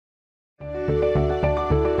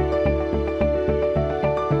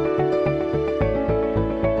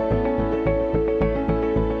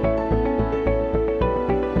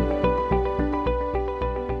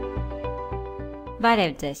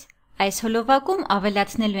Բարև ձեզ։ Այս հոլովակում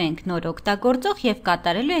ավելացնելու ենք նոր օգտագործող և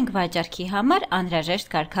կատարելու ենք վաճառքի համար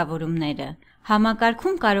անհրաժեշտ կարգավորումները։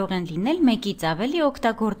 Համակարգում կարող են լինել մեկից ավելի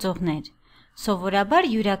օգտագործողներ։ Սովորաբար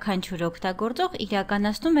յուրաքանչյուր օգտագործող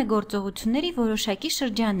իրականացնում է գործողությունների որոշակի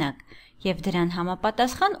շրջանակ և դրան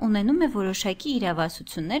համապատասխան ունենում է որոշակի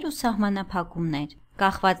իրավասություններ ու սահմանափակումներ։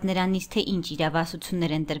 Կախված նրանից, թե ինչ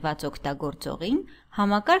իրավասություններ են տրված օգտագործողին,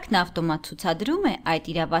 համակարգն ավտոմատ ցուցադրում է այդ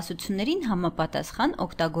իրավասություններին համապատասխան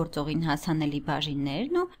օգտագործողին հասանելի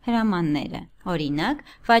բաժիններն ու հրամանները։ Օրինակ,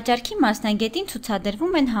 վաճառքի մասնագետին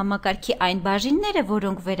ցուցադրվում են համակարգի այն բաժինները,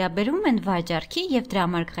 որոնք վերաբերում են վաճառքի և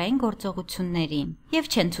դրամարկղային գործողություններին,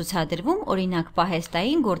 և չեն ցուցադրվում, օրինակ,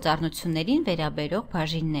 պահեստային գործառնություններին վերաբերող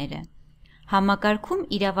բաժինները։ Համակարգում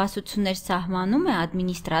իրավասություններ սահմանում է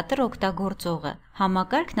ադմինիստրատոր օգտագործողը։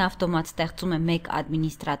 Համակարգն ավտոմատ ստեղծում է մեկ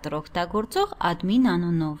ադմինիստրատոր օգտագործող admin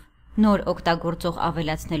անունով։ Նոր օգտագործող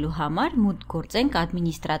ավելացնելու համար մուտք գործենք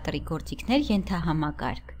ադմինիստրատորի գործիքներ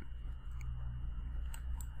ենթահամակարգ։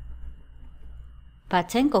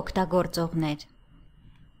 Բացենք օգտագործողներ։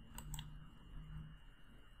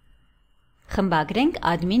 Խմբագրենք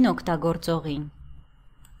admin օգտագործողին։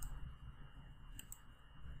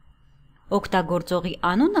 Օգտագործողի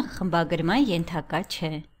անունը խմբագրման ենթակա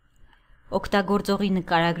չէ։ Օգտագործողի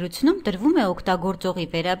նկարագրությունում տրվում է օգտագործողի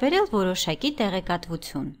վերաբերյալ որոշակի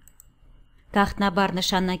տեղեկատվություն։ Գաղտնաբառ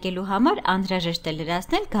նշանակելու համար անհրաժեշտ է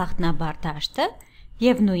լրացնել գաղտնաբառ դաշտը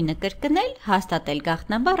և նույնը կրկնել, հաստատել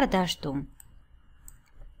գաղտնաբառը դաշտում։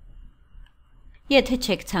 Եթե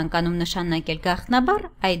չեք ցանկանում նշանակել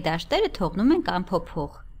գաղտնաբառ, այդ դաշտերը թողնում ենք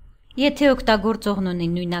անփոփոխ։ Եթե օգտագործողն ունի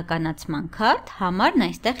նույնականացման քարտ, համարն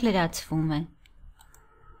այստեղ լրացվում է։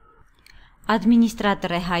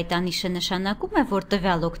 Ադմինիստրատոր է հայտանիշը նշանակում է, որ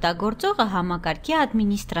տվյալ օգտագործողը համակարգի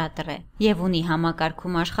ադմինիստրատոր է և ունի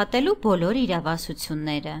համակարգում աշխատելու բոլոր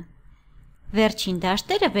իրավասությունները։ Վերջին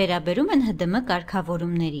դաշտերը վերաբերում են ՀԴՄ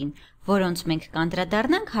կարգավորումներին, որոնց մենք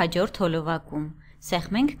կանդրադառնանք հաջորդ հոլովակում։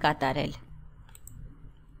 Սեղմենք կատարել։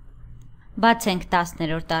 Բացենք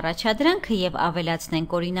 10-րդ առաջադրանքը և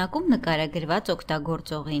ավելացնենք օրինակում նկարագրված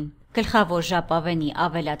օգտագործողին։ Գլխավոր ժապավենի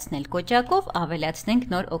ավելացնել կոճակով ավելացնենք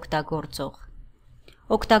նոր օգտագործող։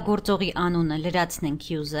 Օգտագործողի անունը լրացնենք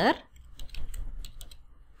user։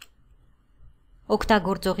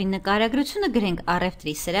 Օգտագործողի նկարագրությունը գրենք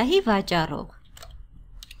առևտրի սրահի վաճառող։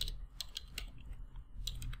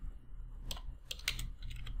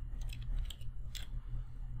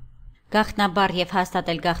 Գաղտնաբառ և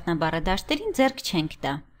հաստատել գաղտնաբառը դաշտերին ձեռք չենք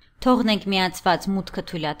տա։ Թողնենք միացված մուտքը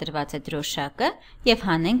թույլատրված է դրոշակը և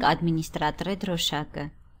հանենք ադմինիստրատոր է դրոշակը։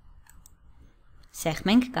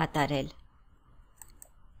 Սեղմենք կատարել։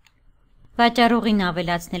 Վաճառողին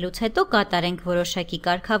ավելացնելուց հետո կատարենք որոշակի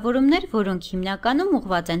կարգավորումներ, որոնք հիմնականում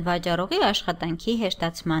ուղղված են վաճառողի աշխատանքի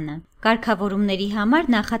հեշտացմանը։ Կարգավորումների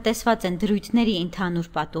համար նախատեսված են դրույթների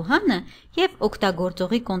ընդհանուր պատուհանը և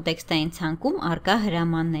օգտագործողի կոնտեքստային ցանկում առկա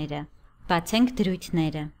հրամանները։ Բացենք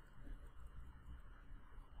դրույթները։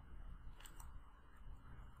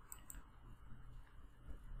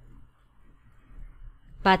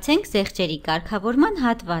 Բացենք զեղչերի կարգավորման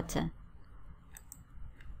հատվածը։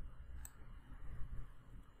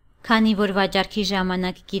 Քանի որ վաճառքի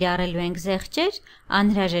ժամանակ կիրառելու ենք զեղչեր,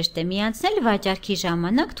 անհրաժեշտ է միացնել վաճառքի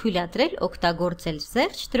ժամանակ թույլատրել օգտագործել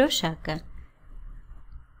զեղչ դրոշակը։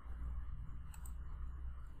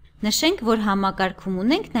 Նշենք, որ համակարգում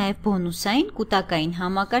ունենք նաև բոնուսային կուտակային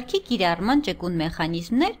համակարգի կիրառման ճկուն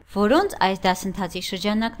մեխանիզմներ, որոնց այս դասընթացի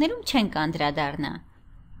շրջանակներում չենք անդրադառնա։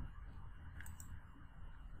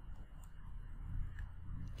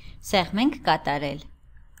 Սեղմենք կատարել։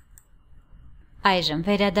 Այժմ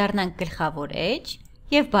վերադառնանք գլխավոր էջ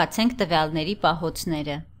և բացենք տվյալների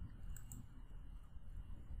պահոցները։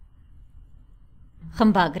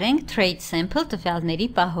 Խմբագրենք Trade Sample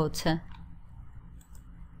տվյալների պահոցը։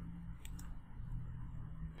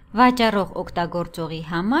 Վաճառող օգտագործողի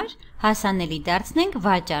համար հասանելի դարձնենք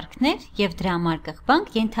վաճառքներ և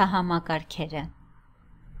դրամարկղբանկ ենթահամակարգերը։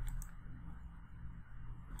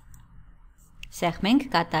 Սեղմենք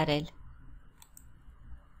կատարել։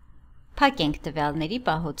 Փակենք տվյալների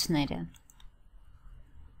պահոցները։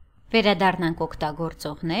 Վերադառնանք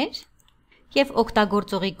օգտագործողներ և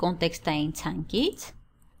օգտագործողի կոնտեքստային ցանկից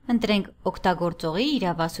ընտրենք օգտագործողի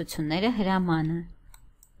իրավասությունները հրամանը։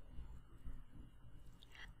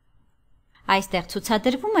 Այստեղ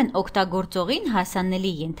ցուցադրվում են օգտագործողին հասանելի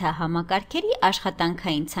ենթահամակարգերի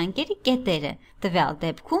աշխատանքային ցանկերի կետերը, տվյալ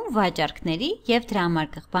դեպքում վաճառքների և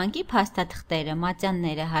դրամարկղբանկի փաստաթղթերը,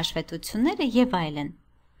 մատյանները, հաշվետվությունները և այլն։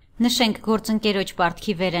 Նշենք գործընկերոջ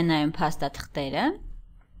պարտքի վեր է նայում փաստաթղթերը։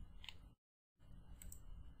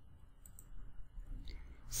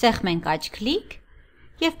 Սեղմենք աչքլիկ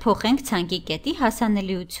և փոխենք ցանկի կետի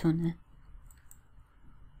հասանելիությունը։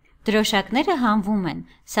 Դրոշակները հանվում են,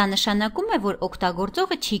 սա նշանակում է, որ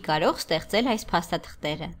օգտագործողը չի կարող ստեղծել այս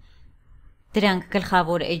փաստաթղթերը։ Դրանք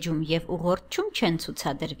գլխավոր էջում և ուղղորդչում չեն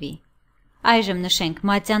ցուցադրվի։ Այժմ նշենք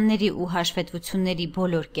մատյանների ու հաշվետվությունների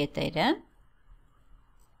բոլոր կետերը։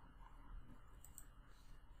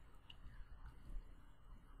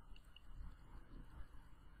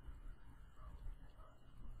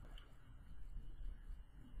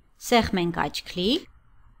 Սեղմենք աչքլիկ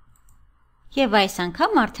և այս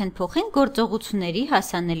անգամ արդեն փոխենք գործողությունների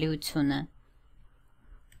հասանելիությունը։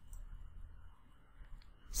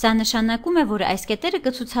 Սա նշանակում է, որ այս կետերը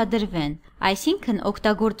կցուցադրվեն, այսինքն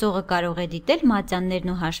օգտագործողը կարող է դիտել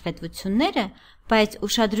մատյաններն ու հաշվետվությունները, բայց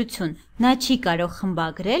ուշադրություն, նա չի կարող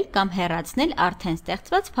խմբագրել կամ հեռացնել արդեն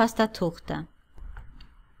ստեղծված փաստաթուղթը։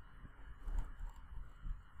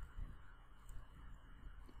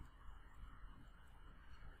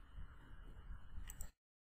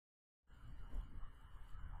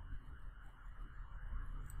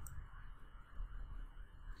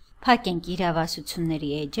 Փակենք իրավասությունների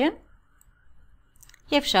էջը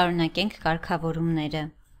և շարունակենք կարգավորումները։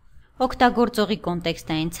 Օգտագործողի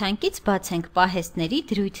կոնտեքստային ցանկից բացենք պահեստների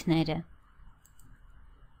դրույթները։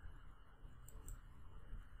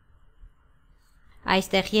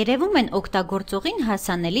 Այստեղ երևում են օգտագործողին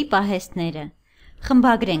հասանելի պահեստները։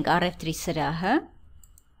 Խմբագրենք առևտրի սրահը։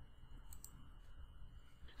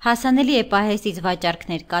 Հասանելի է պահեստից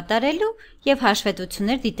վաճառքներ կատարելու և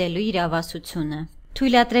հաշվետվություններ դիտելու իրավասությունը։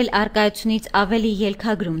 Թույլատրել առկայությունից ավելի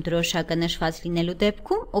ելքագրում դրոշակը նշված լինելու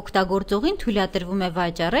դեպքում օգտագործողին թույլատրվում է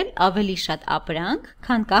վաճառել ավելի շատ ապրանք,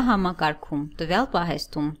 քան կա համակարգում տվյալ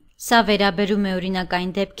պահեստում։ Սա վերաբերում է օրինակ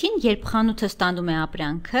այն դեպքին, երբ խանութը ստանում է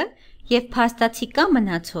ապրանքը և փաստացի կա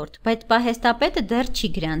մնացորդ, բայց պահեստապետը դեռ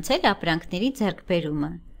չի գրանցել ապրանքների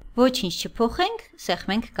ձեռքբերումը։ Ոչինչ չփոխենք,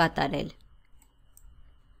 սեղմենք կատարել։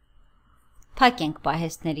 Փակենք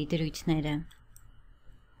պահեստների դրույթները։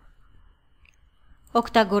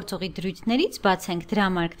 Օգտագործողի դրույթներից բացենք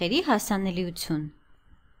դրամարկղերի հասանելիություն։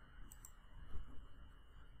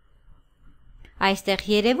 Այստեղ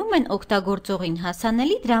երևում են օգտագործողին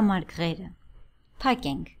հասանելի դրամարկղերը։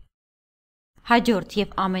 Փակենք։ Հաջորդ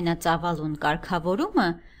և ամենածավալուն կարգավորումը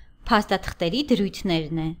փաստաթղթերի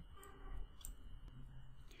դրույթներն է։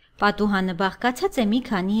 Պատուհանը բաղկացած է մի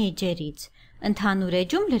քանի էջերից։ Ընդհանուր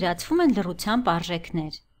էջում լրացվում են լռությամբ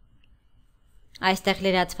արժեքներ։ Այստեղ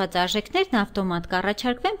լրացված արժեքներն ավտոմատ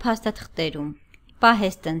կառաջարկվեն փաստաթղթերում։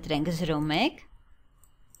 Պահեստ ընտրենք 01,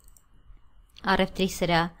 առևտրի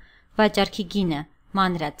սրահ, վաճառքի գինը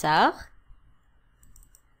մանրածախ,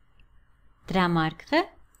 դրամարկղը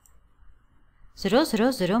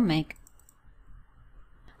 0001։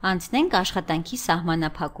 Անցնենք աշխատանքի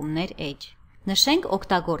սահմանափակումներ էջ։ Նշենք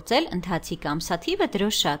օգտագործել ընթացիկ ամսաթիվը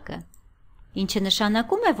դրոշակը, ինչը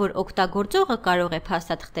նշանակում է, որ օգտագործողը կարող է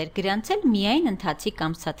փաստաթղթեր գրանցել միայն ընթացիկ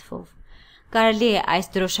ամսաթվով։ Կարելի է այս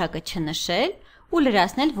դրոշակը չնշել ու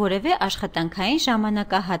լրացնել որևէ աշխատանքային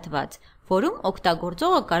ժամանակահատված, որում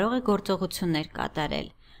օգտագործողը կարող է գործողություններ կատարել։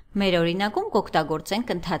 Մեր օրինակում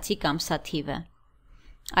կօգտագործենք ընթացիկ ամսաթիվը։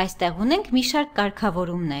 Այստեղ ունենք մի շարք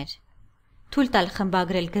կարգավորումներ։ Թույլ տալ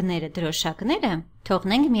խմբագրել գները դրոշակները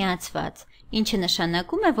թողնենք միացված, ինչը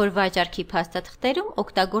նշանակում է, որ վաճառքի փաստաթղթերում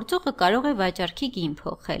օգտագործողը կարող է վաճառքի գին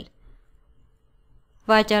փոխել։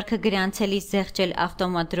 Վաճառքը գրանցելիս զեղչել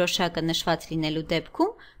ավտոմատ դրոշակը նշված լինելու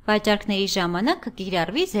դեպքում վաճառքների ժամանակ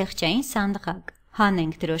կկիրառվի զեղչային սանդղակ։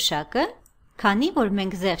 Հանենք դրոշակը, քանի որ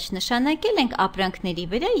մենք զեղչ նշանակել ենք ապրանքների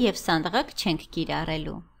վրա և սանդղակ չենք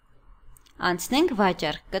կիրառելու։ Անցնենք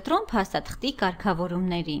վաճառք կտրոն փաստաթղթի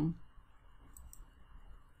կարգավորումներին։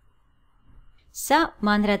 Սա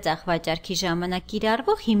մանրածախ վաճառքի ժամանակ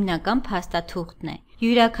կիրառվող հիմնական փաստաթուղթն է։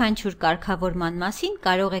 Յուրաքանչյուր կարգավորման մասին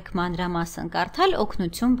կարող եք մանրամասն կարդալ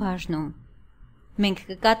օգնություն բաժնում։ Մենք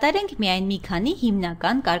կկատարենք միայն մի քանի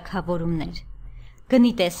հիմնական կարգավորումներ։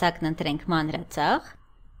 Գնի տեսակն ընտրենք մանրածախ։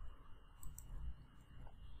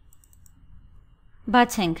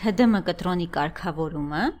 Բացենք ՀԴՄ կտրոնի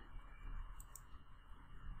կարգավորումը։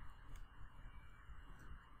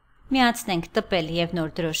 Միացնենք տպել և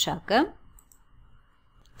նոր դրոշակը։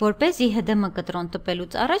 Որպեսզի ՀԴՄ կտրոն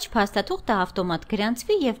տպելուց առաջ փաստաթուղթը ավտոմատ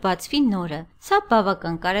գրանցվի և բացվի նորը, սա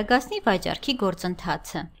բավական կարագացնի վաճառքի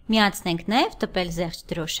գործընթացը։ Միացնենք նաև տպել զեղչ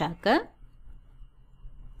դրոշակը,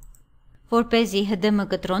 որպեսզի ՀԴՄ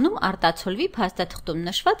կտրոնում արտացոլվի փաստաթղթում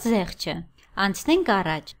նշված զեղչը։ Անցնենք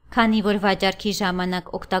առաջ, քանի որ վաճառքի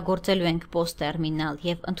ժամանակ օգտագործելու ենք POS-տերմինալ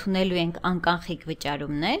և ընդունելու ենք անկանխիկ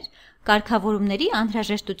վճարումներ, կարգավորումների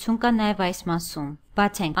անհրաժեշտություն կա նաև այս մասում։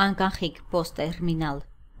 Բացենք անկանխիկ POS-տերմինալ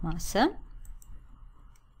մասը։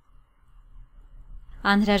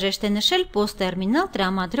 Անհրաժեշտ է նշել պոստտերմինալ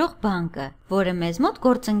տրամադրող բանկը, որը մեզ մոտ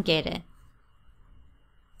գործընկեր է։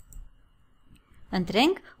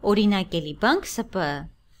 Ընտրենք օրինակելի բանկ ՍՊԸ։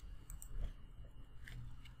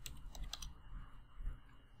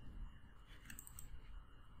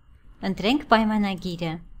 Ընտրենք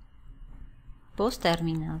պայմանագիրը։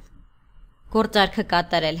 Պոստտերմինալ։ Գործարքը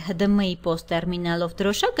կատարել ՀԴՄ-ի պոստտերմինալով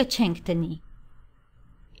դրոշակը չենք դնի,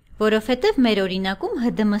 որովհետև մեր օրինակում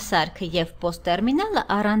ՀԴՄ սարքը և պոստտերմինալը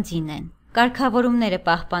առանձին են։ Կարգավորումները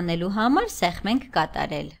պահպանելու համար սեղմ ենք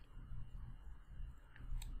կատարել։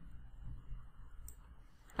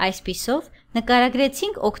 Այսպիսով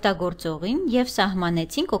նկարագրեցինք օգտագործողին և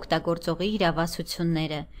սահմանեցինք օգտագործողի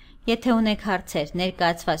իրավասությունները։ Եթե ունեք հարցեր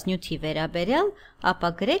ներկայացված նյութի վերաբերյալ, ապա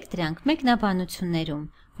գրեք դրանք մեկնաբանություններում։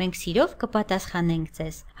 Մենք սիրով կպատասխանենք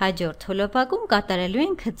ձեզ։ Հաջորդ հոլովակում կատարելու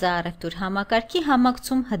ենք ՀԾ-Առևտուր համակարգի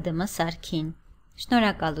համակցում ՀԴՄ սարքին։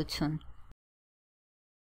 Շնորհակալություն։